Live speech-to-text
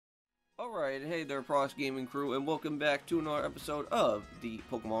Alright, hey there Prox Gaming Crew, and welcome back to another episode of the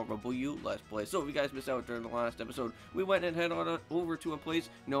Pokemon Rumble U Let's Play. So if you guys missed out during the last episode, we went and head on over to a place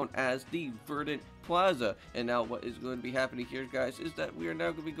known as the Verdant Plaza. And now what is going to be happening here, guys, is that we are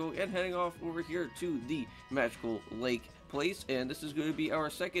now going to be going and heading off over here to the Magical Lake place, and this is going to be our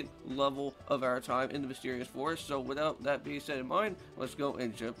second level of our time in the Mysterious Forest. So without that being said in mind, let's go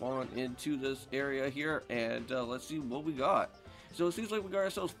and jump on into this area here, and let's see what we got. So it seems like we got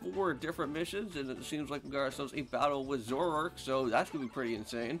ourselves 4 different missions, and it seems like we got ourselves a battle with Zoroark, so that's going to be pretty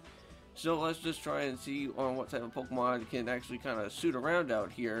insane. So let's just try and see on what type of Pokemon can actually kind of suit around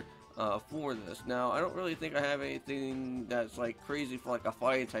out here for this. Now, I don't really think I have anything that's like crazy for like a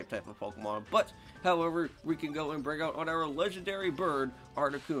fighting type of Pokemon, but however, we can go and bring out on our legendary bird,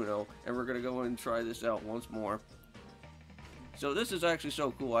 Articuno, and we're going to go and try this out once more. So this is actually so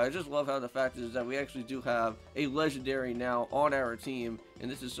cool. I just love how the fact is that we actually do have a legendary now on our team,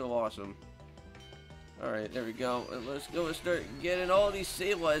 and this is so awesome. Alright, there we go. And let's go and start getting all these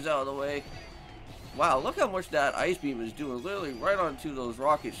Sableyes out of the way. Wow, look how much that Ice Beam is doing, literally right onto those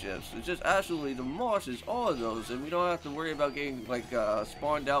rocket ships. It just absolutely demolishes all of those, and we don't have to worry about getting like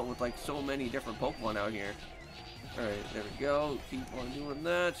spawned out with like so many different Pokemon out here. Alright, there we go. Keep on doing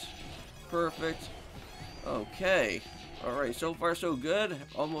that. Perfect. Okay. Alright, so far so good.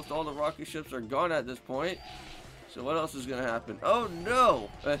 Almost all the rocket ships are gone at this point. So what else is going to happen? Oh no!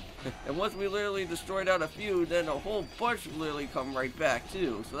 And once we literally destroyed out a few, then a whole bunch literally come right back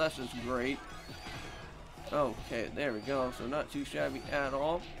too. So that's just great. Okay, there we go. So not too shabby at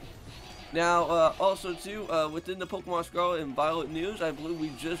all. Now, also too, within the Pokemon Scarlet and Violet news, I believe we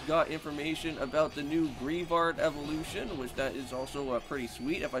just got information about the new Greavard evolution, which that is also pretty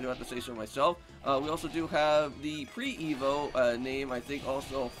sweet, if I do have to say so myself. We also do have the pre-Evo name, I think,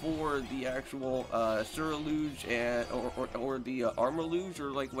 also for the actual Suraluge and or the Armaluge,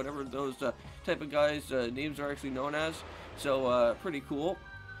 or like whatever those type of guys' names are actually known as. So pretty cool.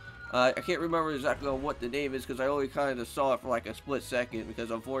 I can't remember exactly on what the name is because I only kind of saw it for like a split second,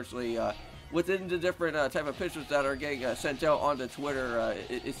 because unfortunately within the different type of pictures that are getting sent out onto Twitter,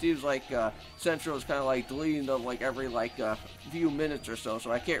 it seems like Central is kind of like deleting them like every like few minutes or so,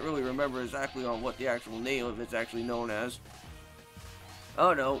 so I can't really remember exactly on what the actual name of it's actually known as.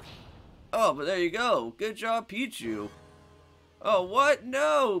 Oh no. Oh, but there you go. Good job, Pichu. Oh, what?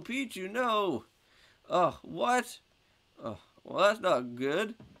 No, Pichu, no. Oh, what? Oh, well, that's not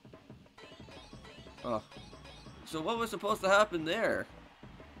good. Oh, so what was supposed to happen there?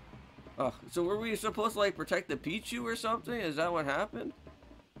 Oh, so were we supposed to like protect the Pichu or something? Is that what happened?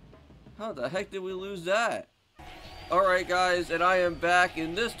 How the heck did we lose that? Alright guys, and I am back,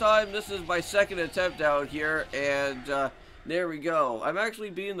 and this time this is my second attempt out here, and there we go. I'm actually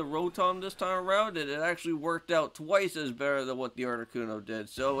being the Rotom this time around, and it actually worked out twice as better than what the Articuno did.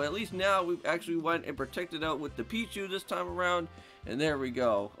 So at least now we actually went and protected out with the Pichu this time around. And there we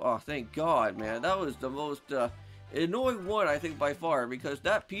go. Oh, thank God, man. That was the most annoying one, I think, by far, because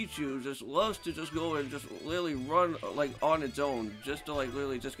that Pichu just loves to just go and just literally run, like, on its own, just to, like,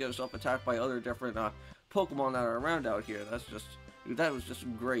 literally just get itself attacked by other different Pokemon that are around out here. That's just, that was just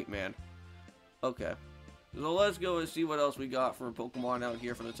great, man. Okay. So let's go and see what else we got for Pokemon out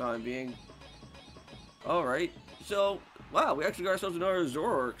here for the time being. Alright. So, wow, we actually got ourselves another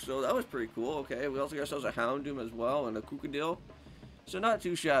Zoroark, so that was pretty cool. Okay, we also got ourselves a Houndoom as well, and a Krookodile. So not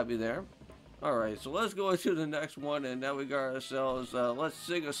too shabby there. Alright, so let's go into the next one, and now we got ourselves, let's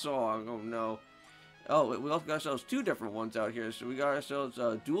sing a song. Oh no. Oh, we also got ourselves 2 different ones out here. So we got ourselves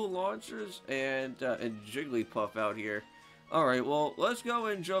Dual Launchers and Jigglypuff out here. Alright, well, let's go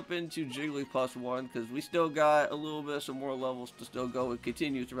and jump into Jigglypuff's one, because we still got a little bit some more levels to still go and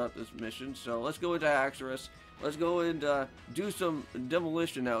continue throughout this mission. So let's go into Axorus. Let's go and do some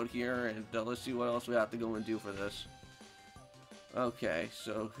demolition out here, and let's see what else we have to go and do for this. Okay,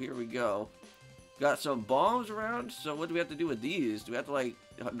 so here we go. Got some bombs around, so what do we have to do with these? Do we have to, like,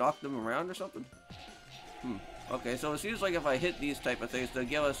 knock them around or something? Okay, so it seems like if I hit these type of things, they'll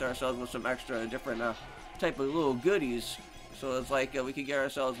give us ourselves with some extra different type of little goodies. So it's like we can get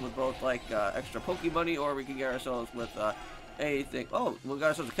ourselves with both, like, extra Poke Money, or we can get ourselves with anything. Oh, we got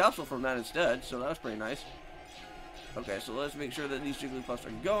ourselves a capsule from that instead, so that's pretty nice. Okay, so let's make sure that these Jigglypuffs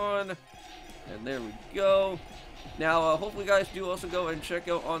are gone. And there we go. Now, hopefully guys do also go and check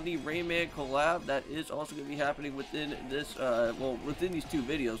out on the Rayman collab. That is also going to be happening within this, well, within these 2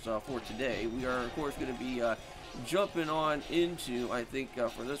 videos for today. We are, of course, going to be jumping on into, I think,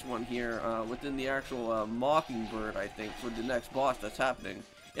 for this one here, within the actual Mockingbird, I think, for the next boss that's happening,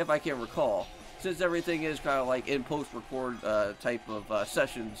 if I can recall. Since everything is kind of like in post-record type of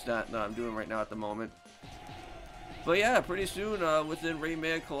sessions that I'm doing right now at the moment. But yeah, pretty soon within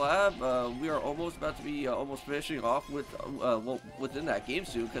Rayman collab, we are almost about to be almost finishing off with well, within that game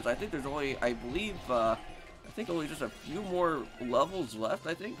soon, because I think there's only, I believe, I think only just a few more levels left,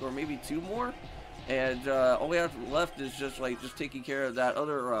 I think, or maybe 2 more. And all we have left is just taking care of that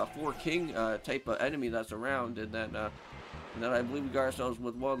other 4 king type of enemy that's around, and then I believe we got ourselves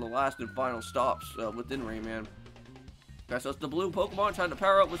with one of the last and final stops within Rayman. Alright, so it's the blue Pokemon trying to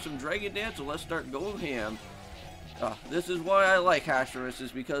power up with some Dragon Dance, so let's start going ham. This is why I like Haxorus,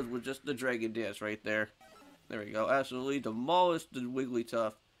 is because with just the Dragon Dance right there. There we go, absolutely demolished the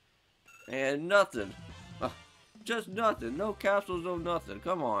Wigglytuff. And nothing. Just nothing. No capsules, no nothing.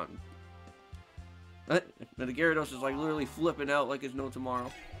 Come on. And the Gyarados is like literally flipping out like it's no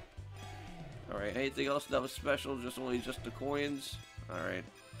tomorrow. Alright, anything else that was special? Just the coins? Alright.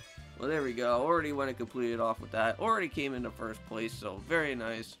 Well, there we go. Already went and completed off with that. Already came into first place, so very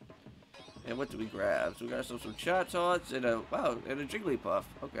nice. And what did we grab? So we got some Chatot and a, wow, and a Jigglypuff.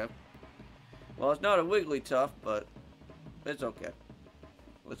 Okay. Well, it's not a Wigglytuff, but it's okay.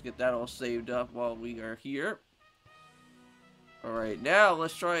 Let's get that all saved up while we are here. Alright, now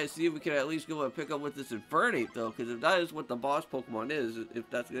let's try and see if we can at least go and pick up with this Infernape, though, because if that is what the boss Pokemon is, if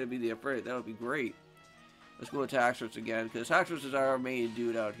that's going to be the Infernape, that would be great. Let's go into Haxorus again, because Haxorus is our main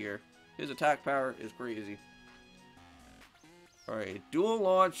dude out here. His attack power is crazy. Alright, dual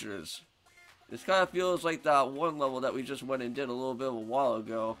launchers. This kind of feels like that one level that we just went and did a little bit of a while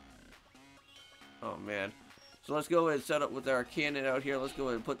ago. Oh, man. So let's go ahead and set up with our cannon out here. Let's go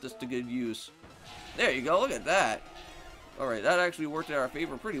ahead and put this to good use. There you go, look at that. Alright, that actually worked in our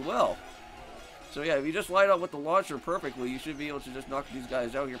favor pretty well. So yeah, if you just line up with the launcher perfectly, you should be able to just knock these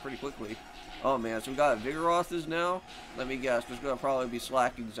guys out here pretty quickly. Oh man, so we got Vigorosses now. Let me guess, there's going to probably be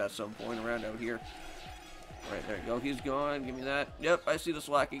Slackings at some point around out here. Alright, there you go, he's gone, give me that. Yep, I see the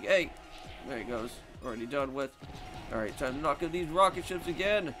Slacking. Hey, there he goes, already done with. Alright, time to knock out these rocket ships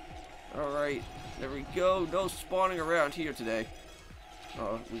again. Alright, there we go, no spawning around here today.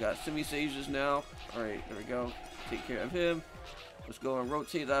 Oh, we got Semi-Sages now. Alright, there we go. Take care of him. Let's go and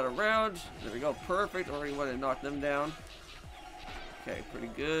rotate that around. There we go. Perfect. Already went and knocked them down. Okay, pretty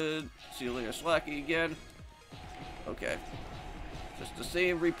good. See you later, Slacky again. Okay. Just the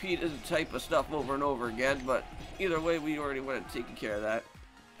same repeated type of stuff over and over again, but either way, we already went and taken care of that.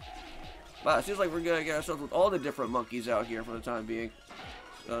 Wow, it seems like we're gonna get ourselves with all the different monkeys out here for the time being.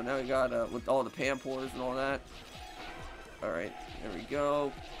 So now we got with all the Pampors and all that. Alright, there we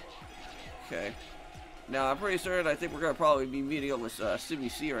go. Okay. Now, I'm pretty certain I think we're going to probably be meeting up with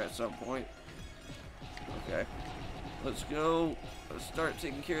Simi-Seer at some point. Okay. Let's go. Let's start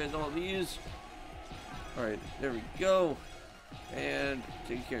taking care of all these. Alright, there we go. And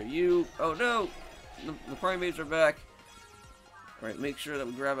taking care of you. Oh no! The primates are back. Alright, make sure that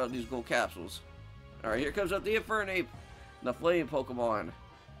we grab out these gold capsules. Alright, here comes up the Infernape. The flame Pokemon.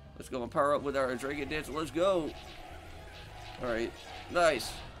 Let's go and power up with our Dragon Dance. Let's go! Alright,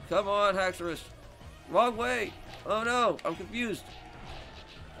 nice. Come on, Haxorus. Wrong way! Oh no, I'm confused.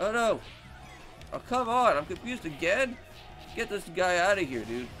 Oh no. Oh, come on, I'm confused again? Get this guy out of here,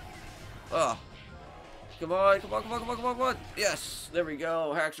 dude. Oh. Come on, come on, come on, come on, come on, come on. Yes, there we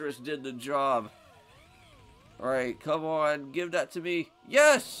go. Haxorus did the job. Alright, come on, give that to me.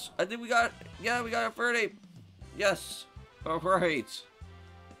 Yes! I think we got, yeah, we got a Infernape. Yes. Alright.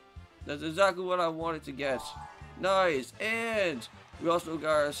 That's exactly what I wanted to get. Nice, and we also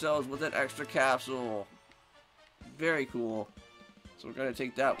got ourselves with an extra capsule. Very cool. So we're going to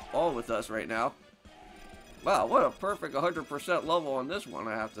take that all with us right now. Wow, what a perfect 100% level on this one,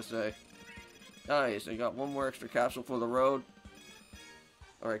 I have to say. Nice, I got one more extra capsule for the road.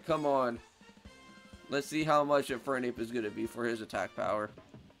 Alright, come on. Let's see how much Infernape is going to be for his attack power.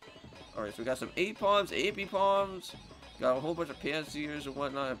 Alright, so we got some Apoms, Apipoms. Got a whole bunch of Panseers and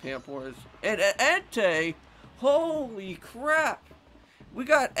whatnot, and Pampors. And an Entei! Holy crap! We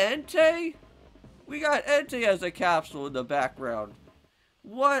got Entei? We got Entei as a capsule in the background.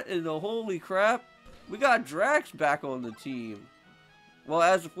 What in the holy crap? We got Drax back on the team. Well,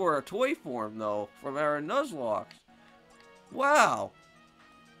 as for a toy form, though, from our Nuzlocke. Wow.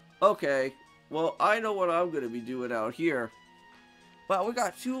 Okay. Well, I know what I'm going to be doing out here. Wow, we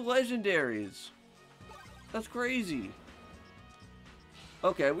got 2 legendaries. That's crazy.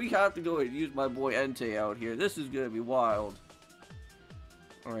 Okay, we have to go and use my boy Entei out here. This is going to be wild.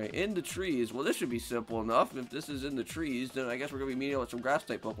 Alright, in the trees. Well, this should be simple enough. If this is in the trees, then I guess we're going to be meeting with some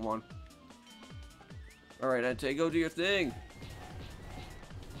grass-type Pokemon. Alright, Entei, go do your thing.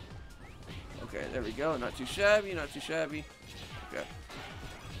 Okay, there we go. Not too shabby, not too shabby. Okay.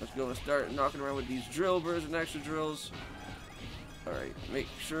 Let's go and start knocking around with these Drillburs and extra drills. Alright, make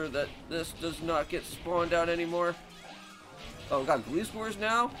sure that this does not get spawned out anymore. Oh, we got glee scores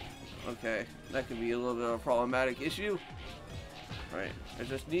now? Okay, that could be a little bit of a problematic issue. Alright, I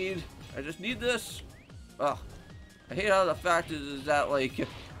just need this. Oh, I hate how the fact is that, like,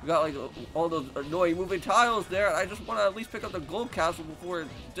 we got, like, all those annoying moving tiles there. I just want to at least pick up the gold capsule before it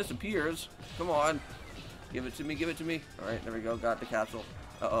disappears. Come on. Give it to me, give it to me. Alright, there we go, got the capsule.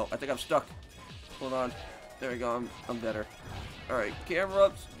 Uh-oh, I think I'm stuck. Hold on. There we go, I'm better. Alright, camera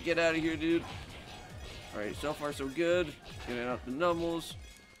ups, get out of here, dude. Alright, so far so good. Getting out the numbers.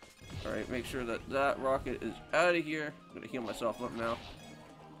 Alright, make sure that that rocket is out of here. I'm gonna heal myself up now.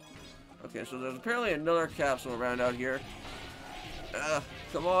 Okay, so there's apparently another capsule around out here.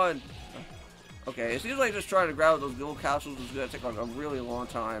 Come on. Okay, it seems like just trying to grab those gold capsules is gonna take like a really long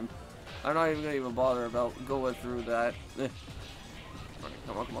time. I'm not even gonna bother about going through that.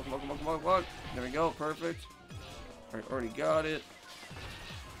 Come on, come on, come on, come on, come on, come on. There we go, perfect. Alright, already got it.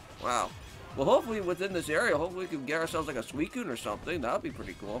 Wow. Well, hopefully within this area, hopefully we can get ourselves like a Suicune or something. That would be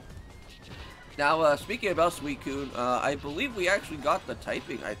pretty cool. Now, speaking about Suicune, I believe we actually got the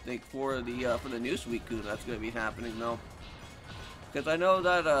typing, I think, for the new Suicune that's going to be happening, though. Because I know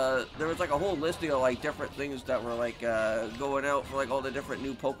that there was like a whole listing of like different things that were like going out for like all the different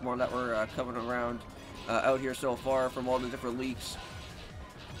new Pokemon that were coming around out here so far from all the different leaks.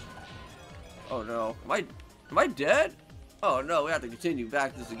 Oh no, am I dead? Oh no, we have to continue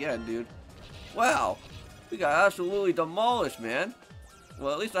back this again, dude. Wow, we got absolutely demolished, man.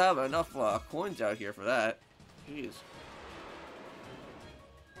 Well, at least I have enough coins out here for that. Jeez.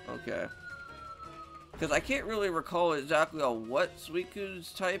 Okay. Because I can't really recall exactly what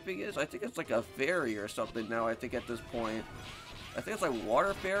Suicune's typing is. I think it's like a fairy or something now, I think, at this point. I think it's like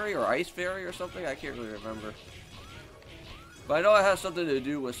water fairy or ice fairy or something. I can't really remember. But I know it has something to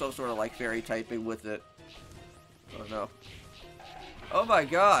do with some sort of like fairy typing with it. Oh no. Oh my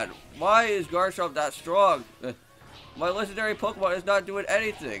god. Why is Garchomp that strong? My legendary Pokemon is not doing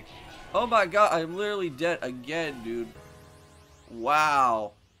anything. Oh my god, I'm literally dead again, dude.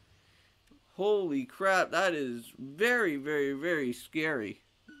 Wow. Holy crap, that is very, very, very scary.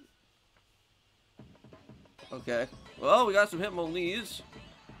 Okay. Well, we got some Hitmonlees.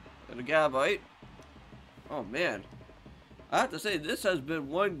 And a Gabite. Oh man. I have to say, this has been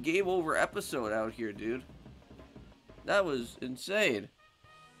one game over episode out here, dude. That was insane.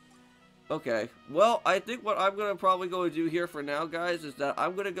 Okay, well, I think what I'm going to probably go and do here for now, guys, is that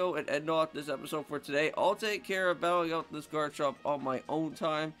I'm going to go and end off this episode for today. I'll take care of battling out this Garchomp on my own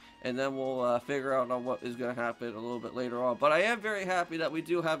time, and then we'll figure out on what is going to happen a little bit later on. But I am very happy that we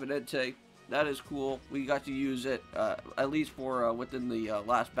do have an Entei. That is cool. We got to use it, at least for within the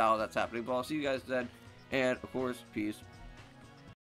last battle that's happening. But I'll see you guys then, and, of course, peace.